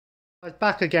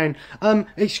Back again.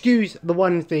 Excuse the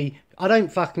onesie. I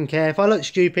don't fucking care. If I look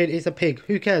stupid, it's a pig.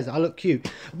 Who cares? I look cute.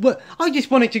 But I just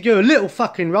wanted to do a little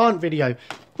fucking rant video.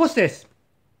 What's this?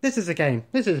 This is a game.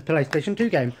 This is a PlayStation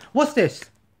 2 game. What's this?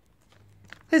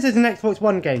 This is an Xbox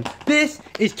One game. This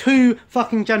is 2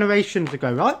 fucking generations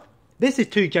ago, right? This is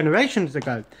 2 generations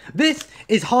ago. This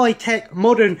is high-tech,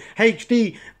 modern,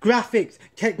 HD, graphics,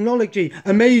 technology,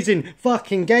 amazing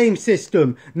fucking game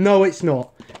system. No, it's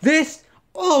not. This...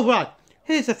 Oh, right.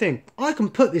 Here's the thing. I can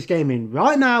put this game in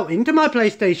right now into my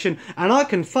PlayStation and I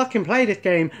can fucking play this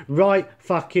game right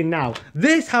fucking now.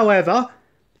 This, however,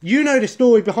 you know the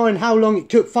story behind how long it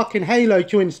took fucking Halo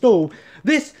to install.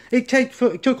 This, it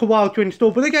took a while to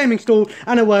install, but the game installed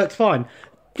and it works fine.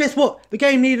 Guess what? The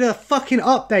game needed a fucking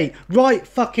update right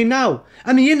fucking now.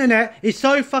 And the internet is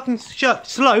so fucking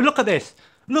slow. Look at this.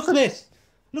 Look at this.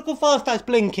 Look how fast that's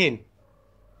blinking.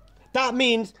 That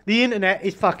means the internet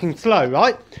is fucking slow,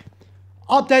 right?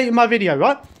 Updating my video,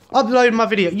 right? Uploading my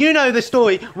video. You know the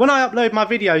story. When I upload my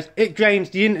videos, it drains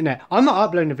the internet. I'm not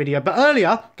uploading a video. But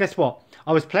earlier, guess what?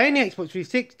 I was playing the Xbox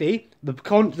 360,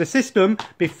 the system,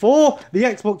 before the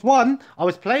Xbox One. I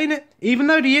was playing it. Even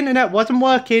though the internet wasn't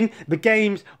working, the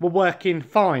games were working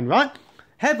fine, right?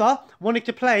 Heather wanted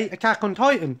to play Attack on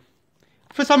Titan.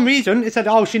 For some reason, it said,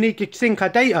 oh, she needed to sync her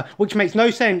data, which makes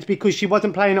no sense because she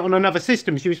wasn't playing it on another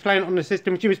system. She was playing it on the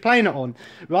system she was playing it on,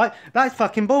 right? That's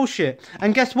fucking bullshit.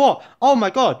 And guess what? Oh, my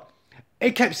God.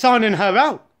 It kept signing her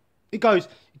out. It goes,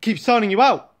 it keeps signing you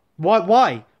out.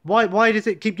 Why? Why does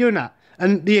it keep doing that?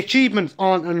 And the achievements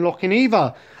aren't unlocking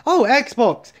either. Oh,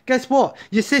 Xbox, guess what?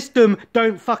 Your system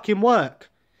don't fucking work.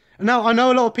 Now, I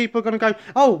know a lot of people are going to go,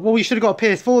 oh, well, you should have got a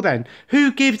PS4 then.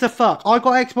 Who gives a fuck? I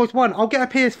got Xbox One. I'll get a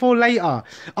PS4 later.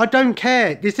 I don't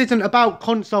care. This isn't about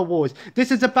console wars.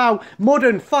 This is about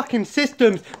modern fucking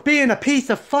systems being a piece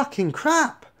of fucking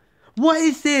crap. What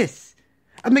is this?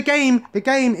 And the game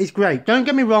is great. Don't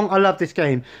get me wrong, I love this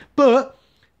game. But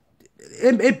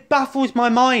it baffles my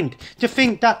mind to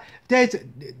think that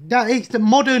it's the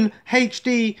modern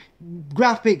HD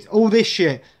graphics, all this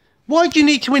shit. Why do you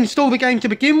need to install the game to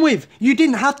begin with? You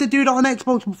didn't have to do that on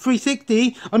Xbox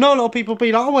 360. I know a lot of people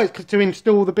be like, oh, it's to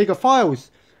install the bigger files.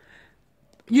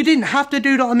 You didn't have to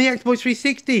do that on the Xbox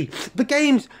 360. The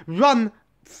games run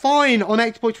fine on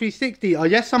Xbox 360. Oh,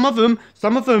 yes, some of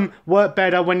them work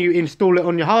better when you install it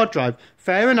on your hard drive.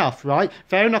 Fair enough, right?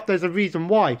 Fair enough, there's a reason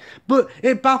why. But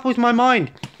it baffles my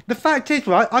mind. The fact is,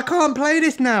 right, I can't play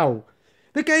this now.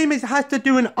 The game has to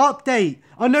do an update.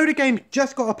 I know the game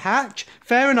just got a patch.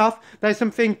 Fair enough. There's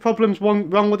some problems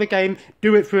wrong with the game.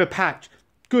 Do it through a patch.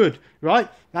 Good, right?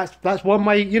 That's one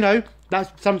way, you know. That's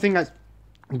something that's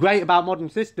great about modern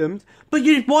systems. But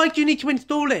why do you need to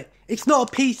install it? It's not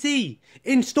a PC.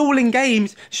 Installing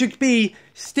games should be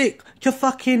stick to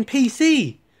fucking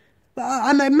PC.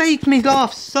 And it makes me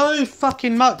laugh so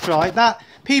fucking much, right? That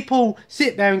people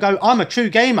sit there and go, I'm a true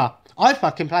gamer. I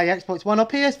fucking play Xbox One or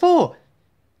PS4.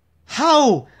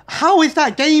 How is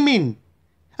that gaming?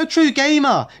 A true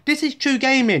gamer. This is true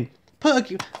gaming.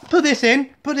 Put this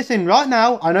in right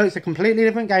now. I know it's a completely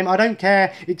different game. I don't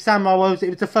care. It's Samurai Worlds. It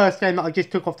was the first game that I just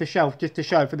took off the shelf just to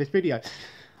show for this video.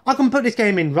 I can put this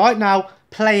game in right now,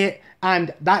 play it,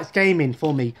 and that's gaming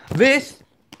for me. This,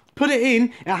 put it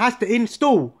in, it has to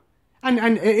install.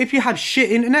 And if you have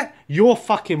shit internet, you're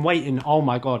fucking waiting. Oh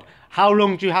my God. How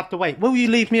long do you have to wait? Will you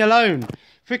leave me alone?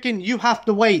 Freaking, you have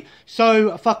to wait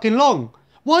so fucking long.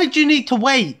 Why do you need to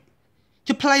wait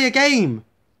to play a game?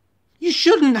 You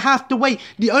shouldn't have to wait.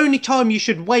 The only time you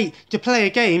should wait to play a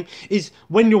game is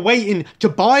when you're waiting to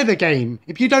buy the game.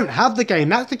 If you don't have the game,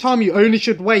 that's the time you only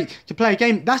should wait to play a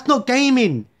game. That's not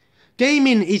gaming.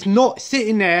 Gaming is not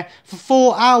sitting there for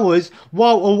 4 hours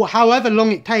or however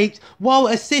long it takes while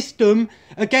a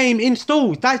game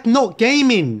installs. That's not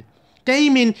gaming.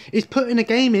 Gaming is putting a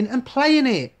game in and playing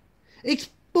it. It's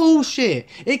bullshit.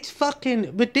 It's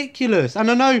fucking ridiculous.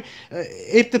 And I know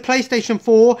if the PlayStation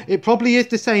 4, it probably is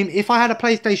the same. If I had a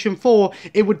PlayStation 4,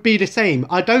 it would be the same.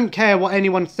 I don't care what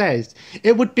anyone says.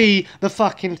 It would be the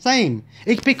fucking same.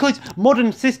 It's because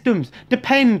modern systems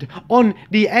depend on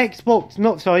the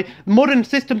modern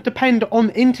systems depend on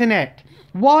internet.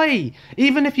 Why?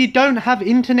 Even if you don't have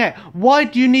internet, why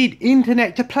do you need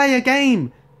internet to play a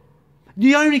game?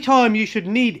 The only time you should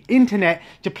need internet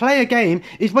to play a game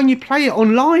is when you play it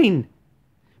online.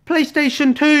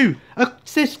 PlayStation 2, a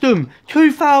system,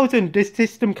 2000 this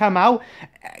system come out,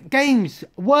 games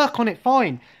work on it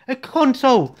fine. A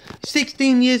console,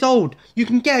 16 years old, you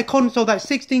can get a console that's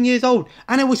 16 years old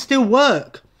and it will still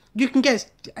work. You can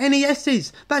get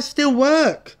NESs that still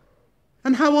work.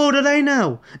 And how old are they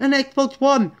now? An Xbox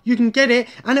One, you can get it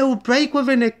and it will break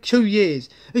within 2 years.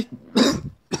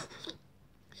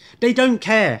 They don't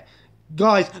care.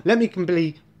 Guys, let me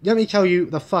tell you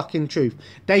the fucking truth.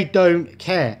 They don't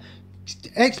care.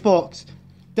 Xbox,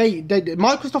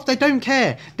 Microsoft, they don't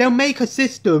care. They'll make a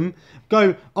system,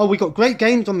 go, oh, we got great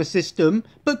games on the system,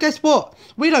 but guess what?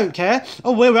 We don't care.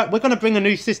 Oh, we're going to bring a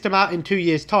new system out in 2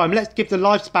 years' time. Let's give the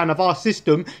lifespan of our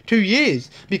system 2 years.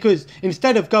 Because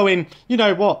instead of going, you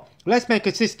know what, let's make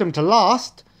a system to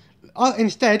last,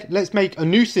 instead, let's make a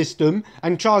new system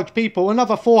and charge people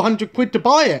another 400 quid to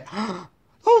buy it.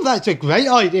 Oh, that's a great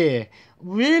idea.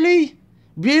 Really?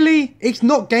 Really? It's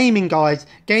not gaming, guys.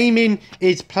 Gaming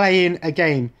is playing a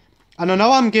game. And I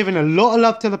know I'm giving a lot of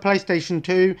love to the PlayStation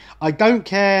 2. I don't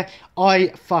care. I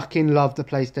fucking love the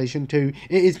PlayStation 2.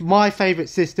 It is my favourite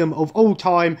system of all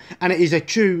time. And it is a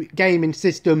true gaming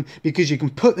system because you can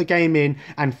put the game in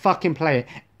and fucking play it.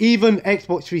 Even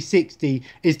Xbox 360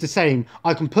 is the same.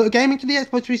 I can put a game into the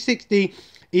Xbox 360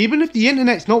 even if the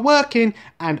internet's not working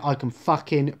and I can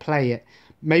fucking play it.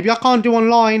 Maybe I can't do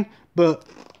online, but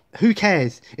who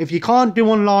cares? If you can't do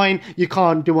online, you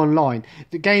can't do online.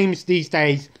 The games these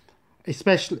days,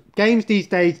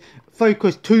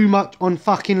 focus too much on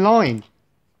fucking line.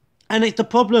 And it's the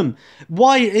problem.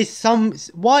 Why are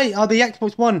the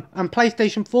Xbox One and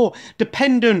PlayStation 4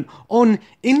 dependent on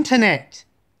internet?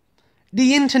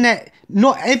 The internet,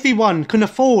 not everyone can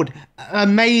afford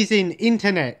amazing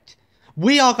internet.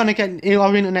 We are going to get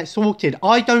our internet sorted.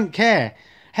 I don't care.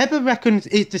 Heather reckons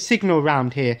it's the signal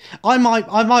around here. I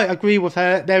might agree with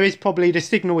her. There is probably the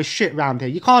signal is shit around here.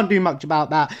 You can't do much about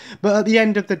that. But at the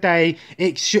end of the day,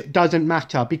 it doesn't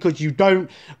matter because you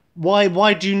don't.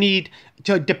 Why do you need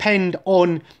to depend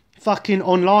on fucking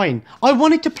online? I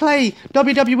wanted to play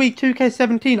WWE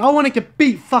 2K17. I wanted to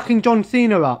beat fucking John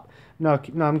Cena up. No,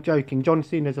 I'm joking. John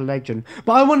Cena's a legend.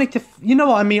 But I wanted to, you know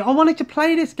what I mean? I wanted to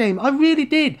play this game. I really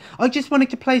did. I just wanted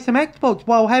to play some Xbox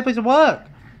while Heather's at work.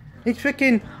 It's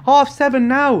freaking 7:30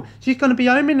 now. She's going to be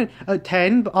home at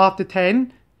 10, after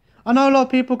 10. I know a lot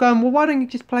of people going, well, why don't you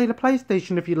just play the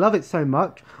PlayStation if you love it so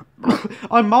much?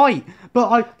 I might.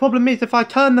 But problem is, if I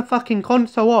turn the fucking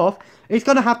console off, it's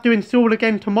going to have to install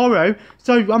again tomorrow.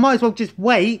 So I might as well just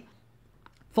wait.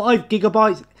 5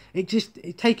 gigabytes. It's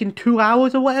taking 2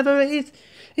 hours or whatever it is.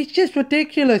 It's just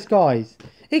ridiculous, guys.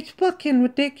 It's fucking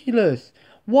ridiculous.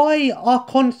 Why are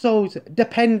consoles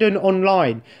dependent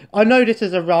online? I know this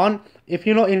is a rant. If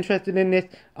you're not interested in this,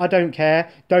 I don't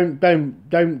care.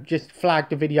 Don't just flag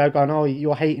the video going, oh,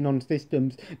 you're hating on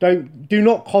systems. Do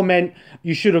not comment,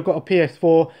 you should have got a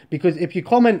PS4. Because if you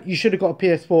comment, you should have got a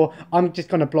PS4, I'm just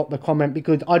going to block the comment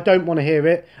because I don't want to hear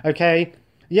it, okay?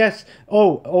 Yes,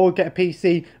 or get a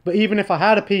PC, but even if I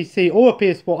had a PC or a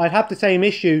PS4, I'd have the same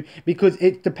issue because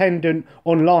it's dependent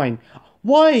online.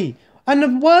 Why? And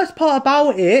the worst part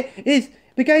about it is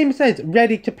the game says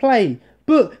ready to play,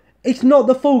 but it's not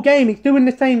the full game. It's doing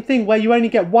the same thing where you only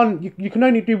get one, you can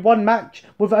only do one match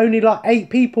with only like 8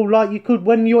 people like you could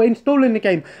when you're installing the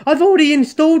game. I've already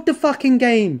installed the fucking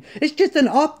game. It's just an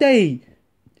update.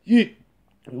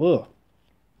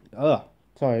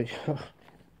 Sorry.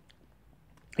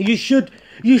 You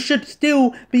should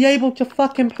still be able to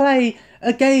fucking play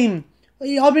a game.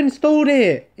 I've installed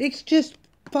it. It's just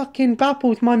fucking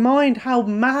baffles my mind how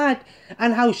mad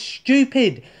and how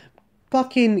stupid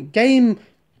fucking game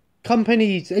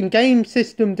companies and game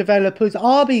system developers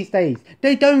are these days.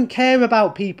 They don't care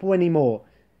about people anymore.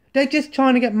 They're just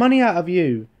trying to get money out of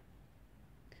you.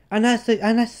 And that's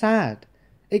sad.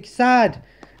 It's sad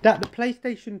that the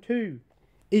PlayStation 2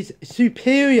 is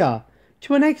superior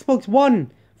to an Xbox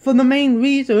One for the main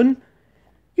reason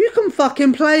you can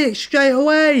fucking play it straight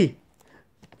away.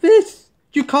 This,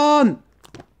 you can't.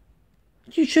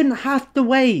 You shouldn't have to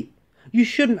wait. You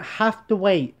shouldn't have to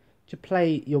wait to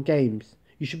play your games.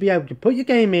 You should be able to put your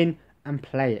game in and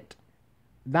play it.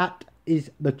 That is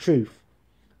the truth.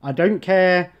 I don't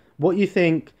care what you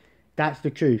think. That's the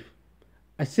truth.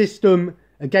 A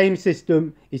game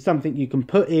system is something you can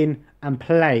put in and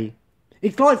play.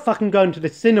 It's like fucking going to the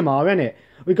cinema, isn't it?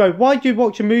 We go, why do you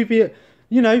watch a movie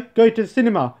go to the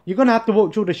cinema? You're going to have to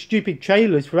watch all the stupid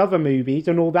trailers for other movies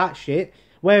and all that shit.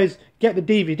 Whereas, get the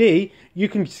DVD, you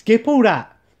can skip all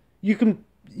that. You can,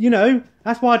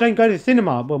 that's why I don't go to the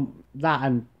cinema. Well, that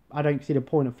and I don't see the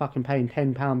point of fucking paying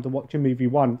 £10 to watch a movie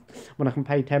once when I can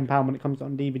pay £10 when it comes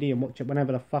on DVD and watch it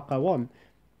whenever the fuck I want.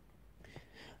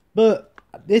 But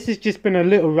this has just been a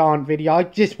little rant video. I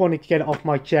just wanted to get it off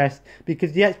my chest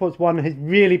because the Xbox One has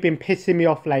really been pissing me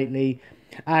off lately.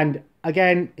 And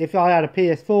again, if I had a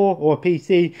PS4 or a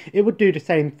PC, it would do the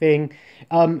same thing.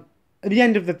 at the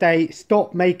end of the day,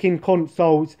 stop making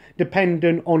consoles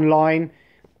dependent online.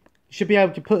 You should be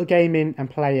able to put a game in and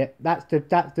play it. That's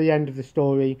the end of the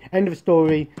story. End of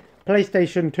story.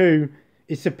 PlayStation 2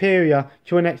 is superior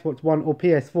to an Xbox One or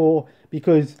PS4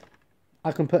 because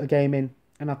I can put a game in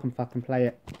and I can fucking play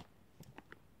it.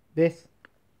 This,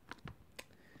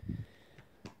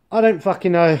 I don't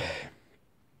fucking know.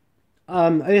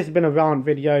 This has been a rant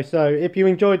video, so if you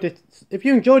enjoy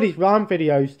these rant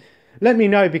videos, let me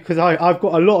know, because I've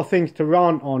got a lot of things to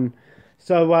rant on.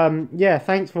 So yeah,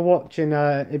 thanks for watching.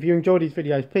 If you enjoy these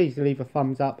videos, please leave a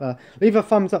thumbs up. Leave a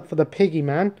thumbs up for the piggy,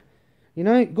 man. You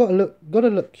know, gotta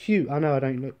look cute. I know I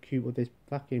don't look cute with this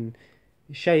fucking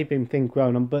shaving thing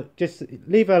going on, but just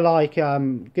leave a like.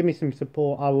 Give me some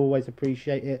support. I will always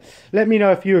appreciate it. Let me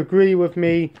know if you agree with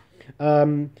me.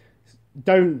 If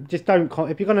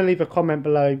you're gonna leave a comment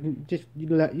below, just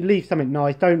leave something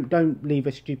nice. Don't leave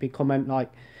a stupid comment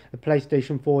like the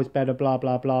PlayStation 4 is better, blah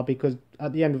blah blah, because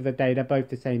at the end of the day they're both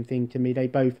the same thing to me. They're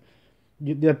both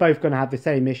gonna have the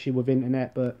same issue with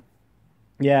internet. But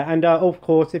yeah, and of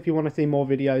course, if you want to see more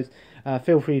videos,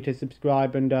 feel free to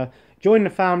subscribe and join the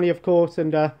family, of course.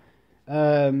 And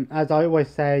as I always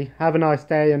say, have a nice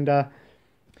day, and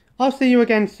I'll see you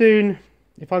again soon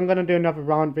if I'm gonna do another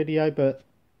rant video. But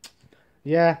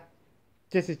yeah,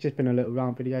 this has just been a little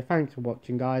rant video. Thanks for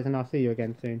watching, guys, and I'll see you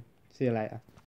again soon. See you later.